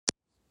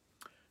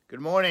Good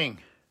morning.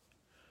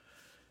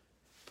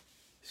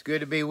 It's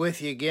good to be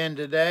with you again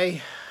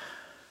today.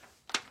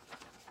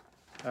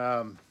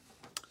 I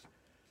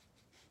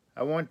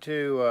want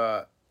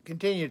to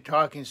continue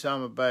talking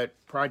some about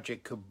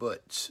Project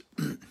Kibbutz.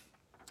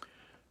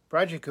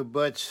 Project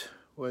Kibbutz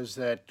was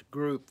that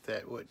group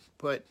that would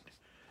put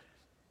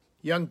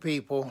young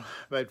people,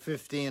 about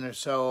 15 or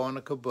so, on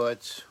a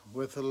kibbutz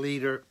with a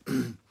leader,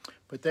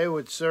 but they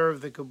would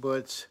serve the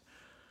kibbutz.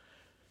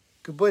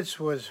 Kibbutz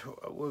was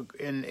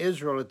in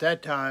Israel at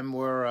that time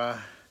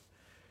were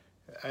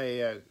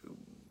a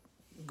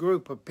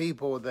group of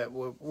people that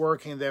were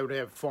working. They would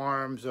have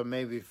farms or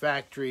maybe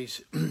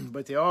factories,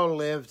 but they all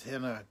lived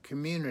in a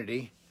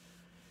community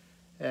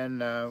and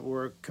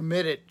were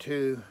committed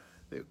to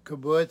the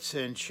kibbutz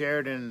and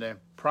shared in the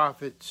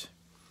profits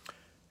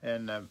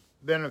and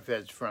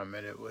benefits from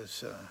it. It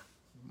was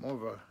more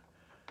of a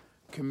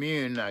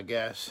commune, I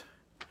guess.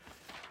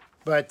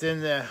 But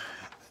then the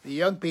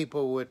young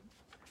people would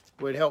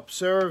help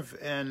serve,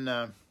 and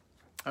I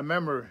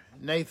remember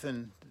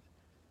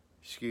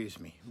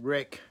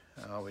Rick,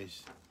 I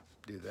always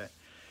do that.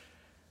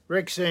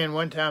 Rick saying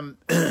one time,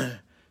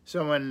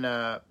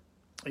 someone,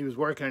 he was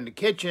working in the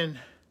kitchen,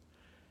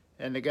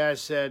 and the guy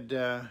said,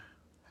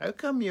 how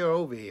come you're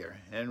over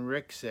here? And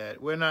Rick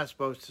said, we're not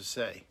supposed to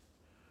say.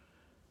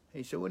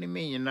 He said, what do you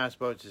mean you're not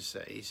supposed to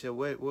say? He said,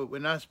 we're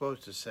not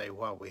supposed to say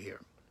why we're here.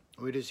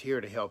 We're just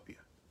here to help you.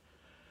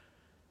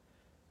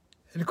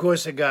 And of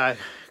course the guy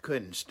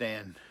couldn't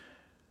stand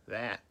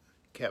that,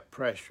 kept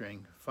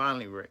pressuring.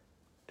 Finally Rick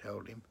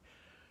told him,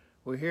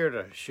 we're here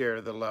to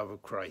share the love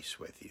of Christ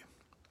with you.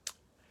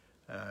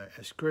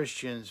 As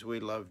Christians,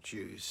 we love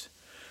Jews,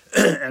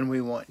 and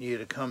we want you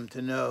to come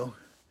to know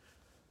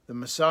the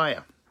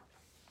Messiah.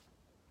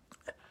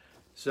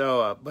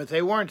 So, but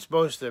they weren't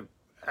supposed to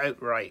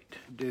outright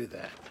do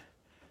that.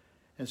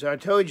 And so I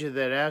told you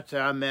that after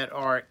I met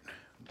Art,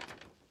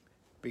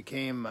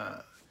 became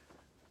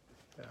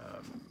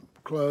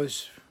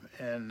close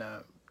and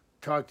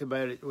talked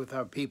about it with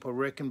our people,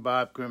 Rick and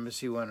Bob Grimace,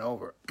 he went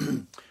over.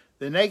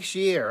 The next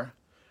year,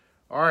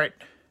 Art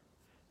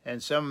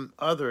and some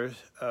others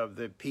of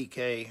the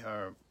PK,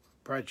 or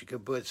Project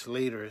Kibbutz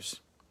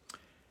leaders,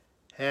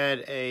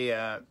 had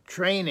a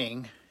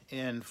training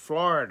in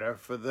Florida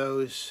for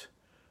those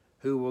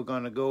who were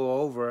going to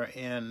go over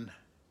in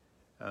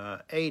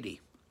 80.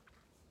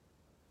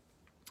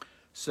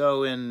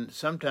 So in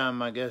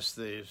sometime, I guess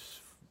the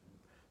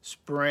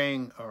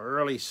spring or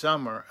early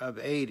summer of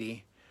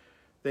 80,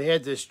 they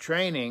had this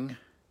training,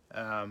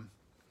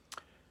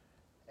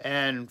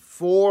 and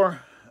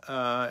four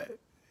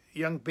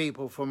young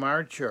people from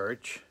our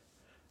church,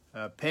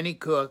 Penny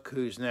Cook,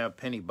 who's now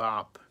Penny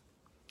Bop,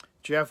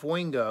 Jeff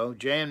Wingo,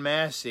 Jan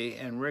Massey,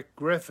 and Rick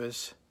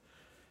Griffiths,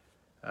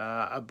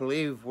 I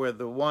believe were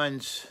the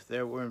ones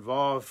that were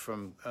involved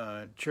from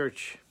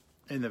church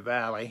in the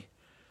valley,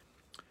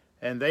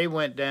 and they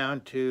went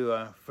down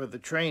to for the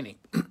training.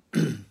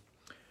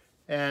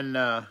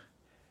 And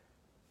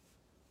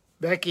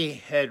Becky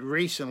had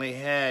recently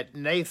had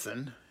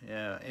Nathan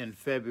in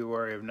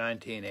February of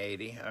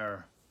 1980,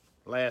 our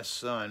last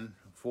son,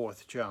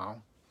 fourth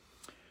child.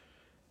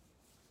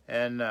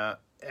 And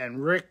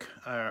Rick,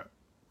 our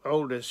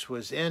oldest,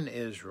 was in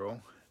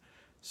Israel.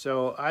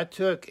 So I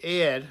took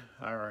Ed,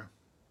 our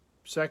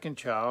second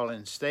child,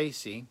 and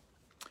Stacy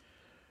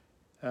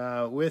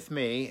with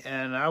me,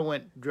 and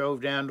I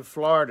drove down to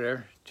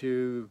Florida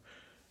to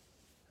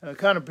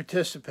kind of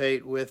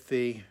participate with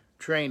the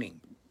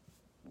training.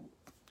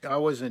 I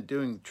wasn't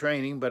doing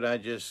training, but I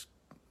just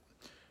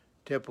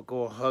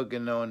typical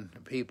hugging on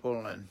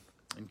people and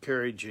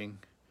encouraging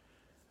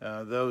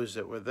those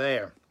that were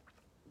there.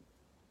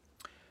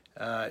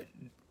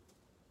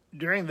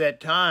 During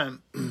that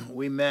time,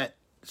 we met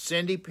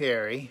Cindy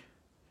Perry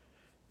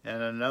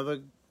and another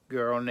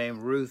girl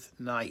named Ruth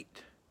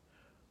Knight.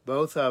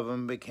 Both of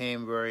them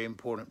became very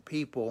important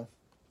people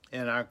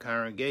in our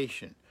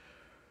congregation.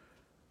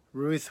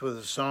 Ruth was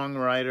a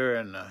songwriter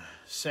and a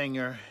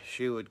singer.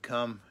 She would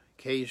come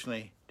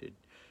occasionally to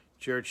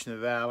church in the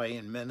valley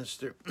and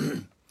minister.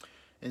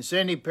 And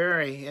Cindy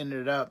Perry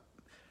ended up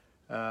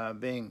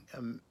being,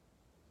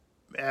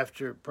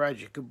 after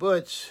Project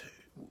Kibbutz,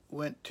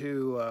 went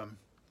to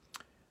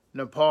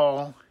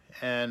Nepal,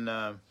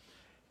 and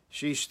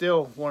she's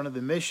still one of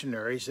the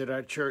missionaries that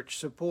our church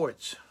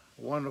supports.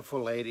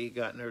 Wonderful lady,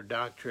 gotten her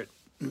doctorate,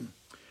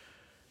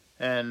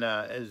 and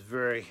is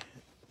very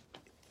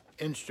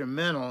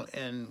instrumental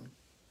in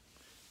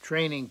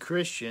training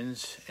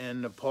Christians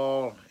in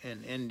Nepal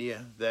and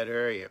India, that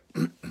area.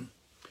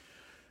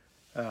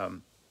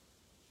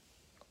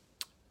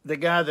 The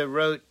guy that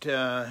wrote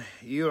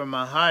You Are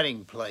My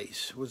Hiding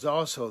Place was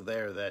also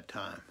there that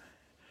time.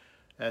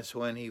 That's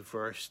when he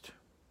first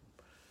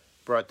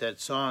brought that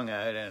song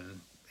out,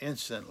 and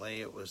instantly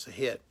it was a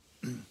hit.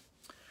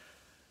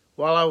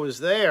 While I was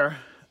there,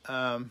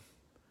 of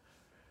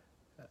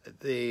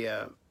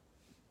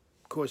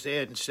course,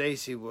 Ed and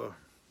Stacy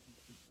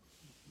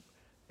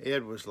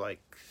Ed was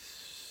like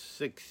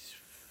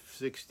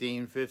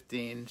 16,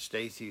 15,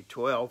 Stacy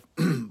 12,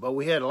 but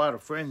we had a lot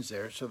of friends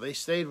there, so they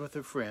stayed with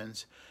their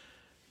friends.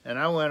 And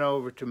I went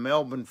over to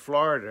Melbourne,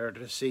 Florida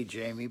to see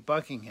Jamie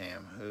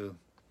Buckingham, who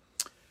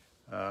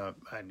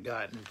I'd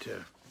gotten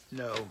to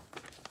know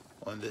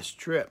on this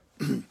trip.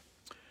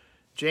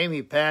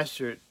 Jamie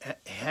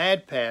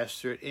had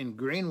pastored in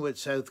Greenwood,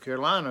 South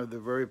Carolina, the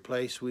very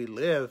place we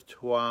lived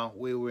while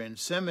we were in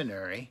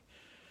seminary.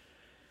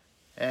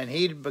 And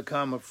he'd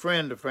become a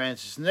friend of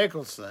Francis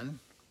Nicholson.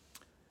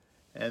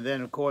 And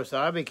then, of course,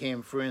 I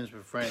became friends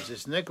with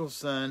Francis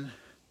Nicholson,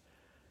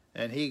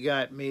 and he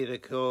got me to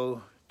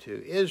go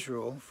to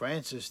Israel,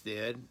 Francis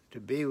did, to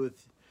be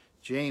with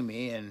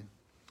Jamie. And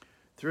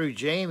through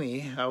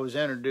Jamie, I was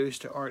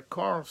introduced to Art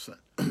Carlson.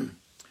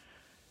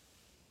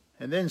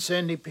 And then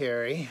Cindy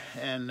Perry,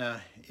 and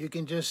you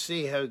can just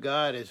see how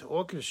God has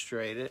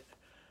orchestrated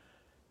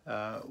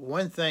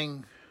one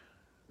thing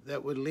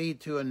that would lead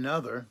to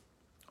another,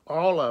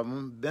 all of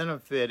them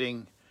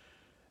benefiting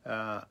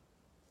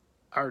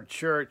our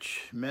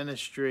church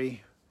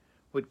ministry,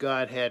 what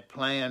God had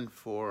planned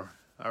for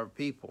our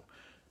people.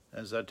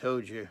 As I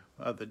told you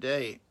the other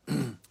day,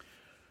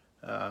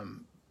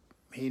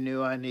 he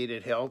knew I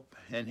needed help,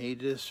 and he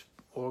just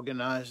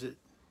organized it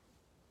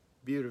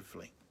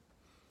beautifully.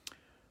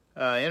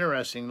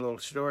 Interesting little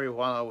story.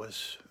 While I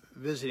was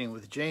visiting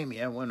with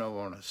Jamie, I went over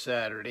on a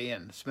Saturday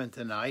and spent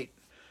the night,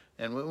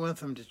 and we went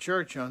with him to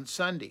church on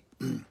Sunday.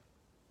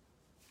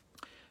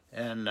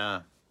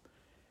 And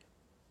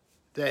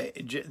they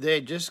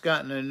had just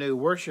gotten a new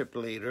worship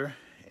leader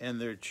in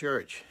their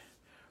church.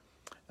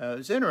 It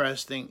was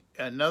interesting.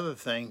 Another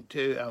thing,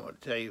 too, I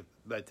want to tell you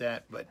about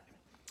that, but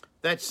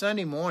that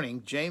Sunday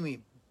morning,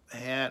 Jamie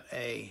had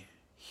a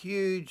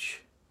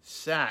huge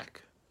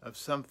sack of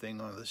something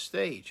on the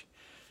stage.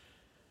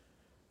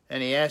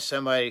 And he asked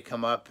somebody to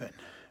come up and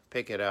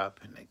pick it up.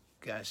 And the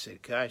guy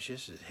said, "Gosh,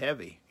 this is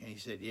heavy." And he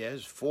said, "Yeah,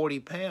 it's 40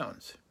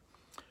 pounds.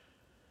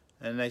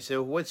 And they said,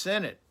 "Well, what's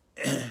in it?"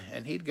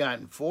 And he'd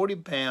gotten 40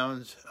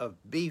 pounds of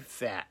beef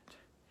fat.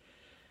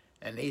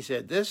 And he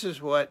said, "This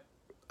is what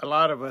a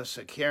lot of us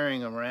are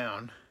carrying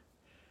around."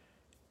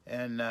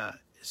 And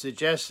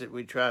suggested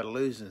we try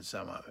losing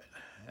some of it.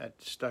 That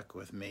stuck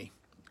with me.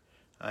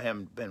 I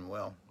haven't been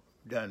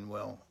done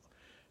well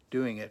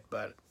doing it,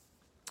 but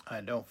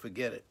I don't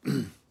forget it.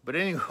 But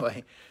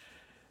anyway,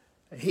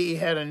 he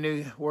had a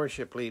new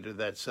worship leader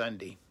that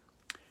Sunday,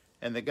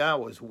 and the guy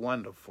was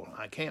wonderful.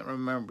 I can't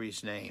remember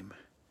his name,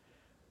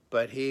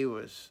 but he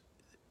was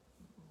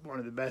one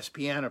of the best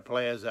piano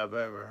players I've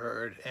ever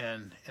heard,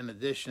 and in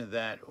addition to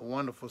that, a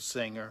wonderful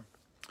singer,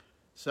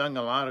 sung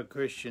a lot of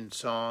Christian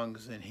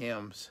songs and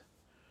hymns.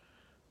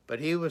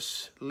 But he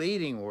was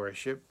leading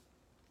worship.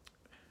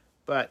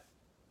 But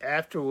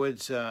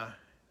afterwards,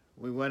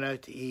 we went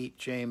out to eat,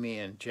 Jamie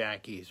and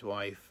Jackie's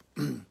wife.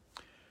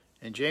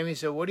 And Jamie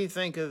said, "What do you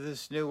think of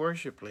this new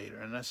worship leader?"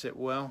 And I said,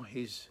 "Well,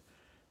 he's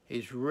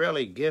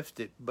really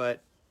gifted,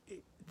 but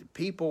the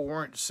people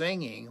weren't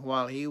singing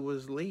while he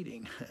was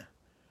leading."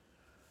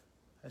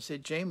 I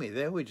said, "Jamie,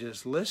 they were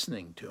just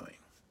listening to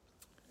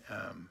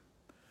him."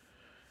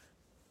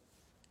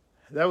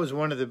 That was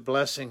one of the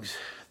blessings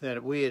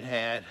that we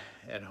had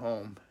at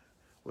home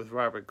with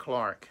Robert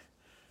Clark.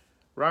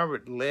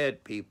 Robert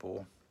led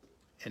people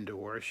into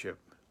worship.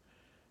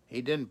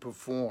 He didn't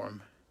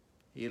perform,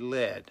 he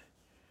led.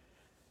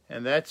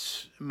 And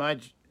that's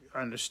my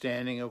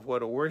understanding of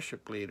what a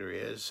worship leader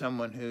is,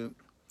 someone who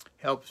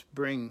helps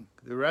bring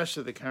the rest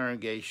of the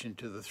congregation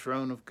to the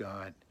throne of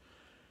God,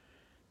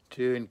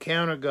 to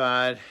encounter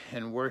God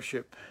and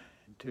worship,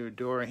 to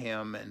adore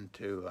him, and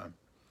to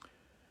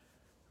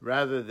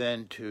rather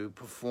than to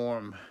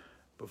perform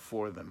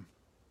before them.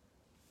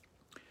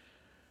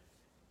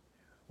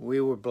 We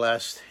were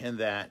blessed in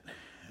that.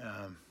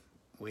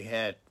 We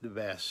had the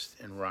best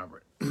in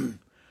Robert.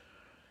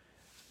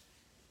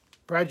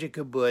 Project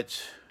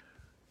Kibbutz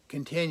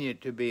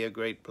continued to be a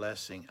great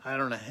blessing. I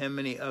don't know how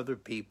many other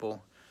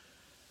people,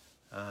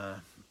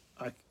 I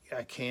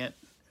can't,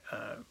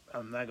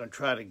 I'm not going to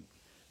try to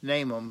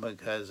name them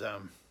because I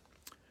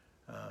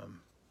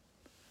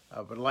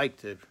would like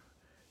to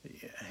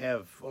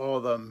have all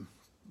of them.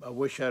 I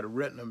wish I'd have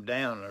written them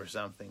down or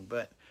something,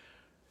 but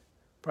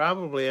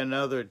probably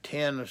another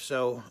 10 or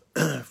so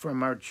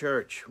from our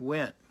church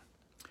went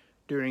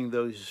during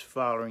those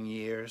following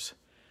years.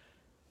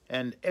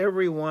 And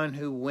everyone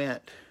who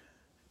went,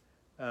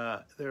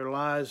 their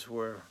lives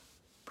were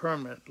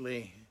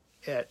permanently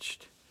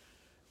etched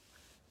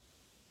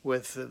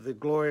with the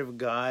glory of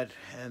God,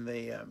 and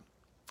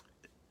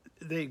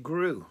they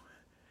grew.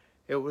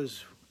 It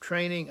was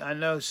training. I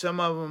know some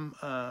of them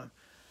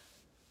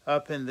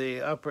up in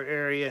the upper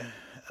area,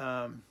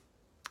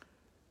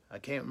 I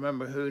can't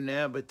remember who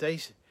now, but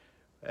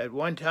at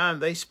one time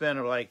they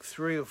spent like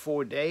 3 or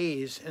 4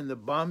 days in the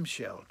bomb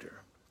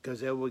shelter because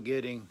they were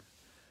getting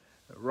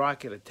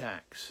rocket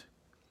attacks.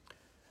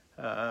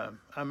 I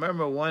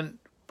remember one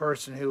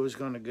person who was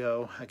going to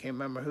go, I can't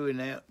remember who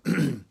now,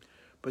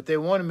 but they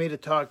wanted me to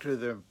talk to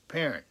their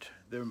parent,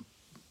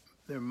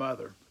 their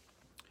mother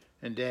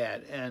and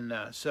dad. And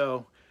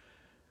so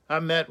I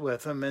met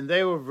with them, and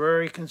they were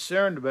very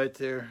concerned about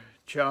their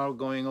child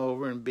going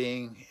over and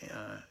being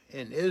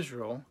in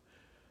Israel,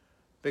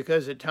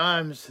 because at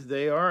times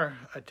they are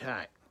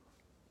attacked.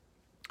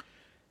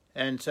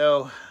 And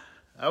so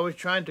I was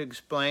trying to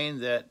explain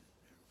that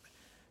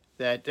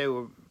they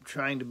were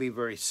trying to be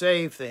very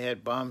safe. They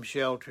had bomb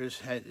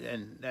shelters,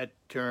 and that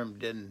term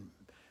didn't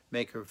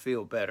make her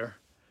feel better.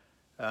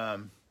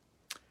 And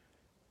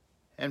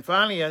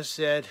finally I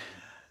said,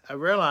 I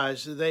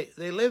realized that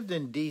they lived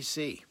in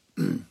D.C.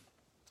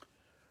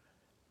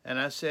 And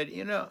I said,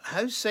 you know,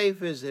 how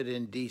safe is it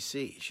in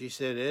D.C.? She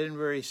said, it isn't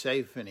very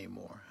safe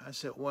anymore. I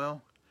said,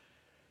 well,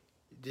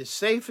 the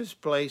safest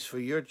place for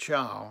your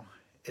child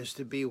is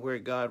to be where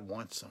God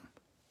wants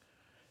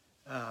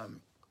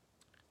them.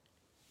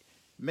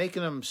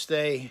 Making them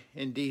stay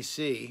in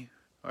D.C.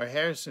 or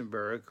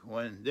Harrisonburg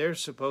when they're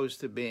supposed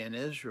to be in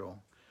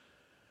Israel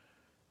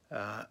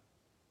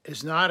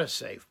is not a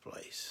safe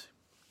place.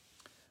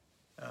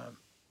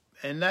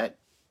 And that,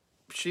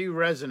 she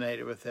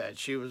resonated with that.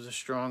 She was a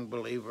strong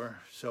believer.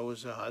 So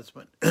was her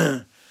husband.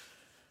 And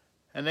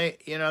they,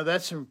 you know,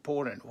 that's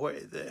important.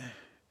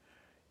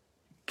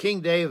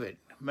 King David,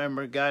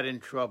 remember, got in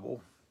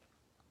trouble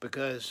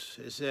because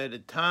it said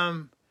at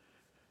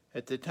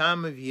the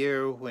time of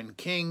year when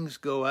kings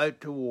go out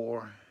to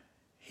war,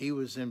 he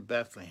was in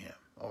Bethlehem,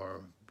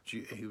 or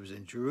he was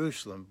in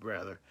Jerusalem,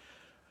 rather,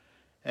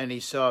 and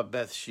he saw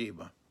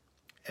Bathsheba.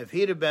 If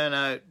he'd have been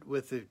out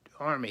with the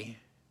army,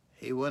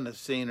 he wouldn't have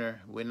seen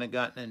her, wouldn't have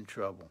gotten in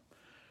trouble.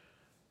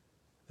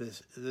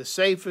 The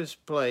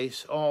safest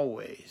place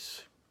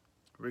always,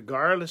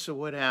 regardless of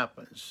what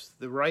happens,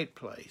 the right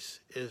place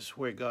is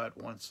where God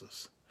wants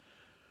us.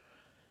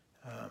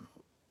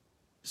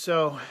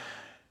 So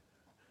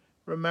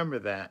remember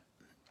that.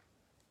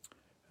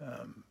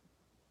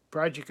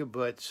 Project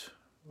Kibbutz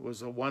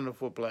was a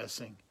wonderful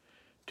blessing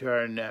to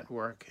our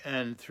network.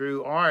 And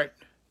through art,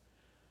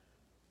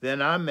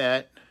 then I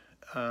met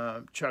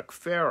Chuck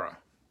Farah,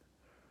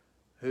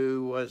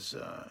 who was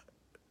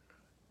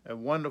a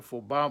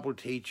wonderful Bible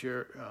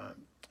teacher,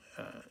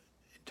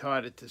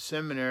 taught at the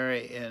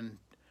seminary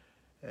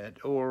at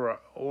Oral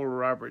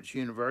Roberts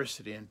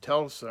University in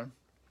Tulsa.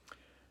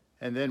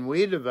 And then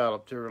we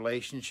developed a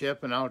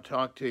relationship, and I'll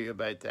talk to you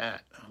about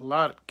that. A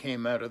lot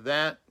came out of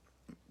that,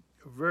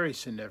 very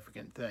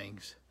significant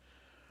things.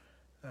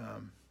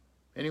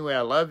 Anyway,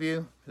 I love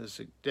you. This is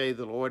the day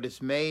the Lord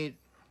has made.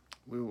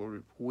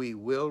 We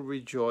will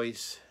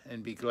rejoice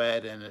and be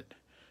glad in it.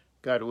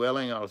 God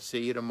willing, I'll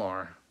see you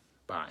tomorrow.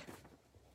 Bye.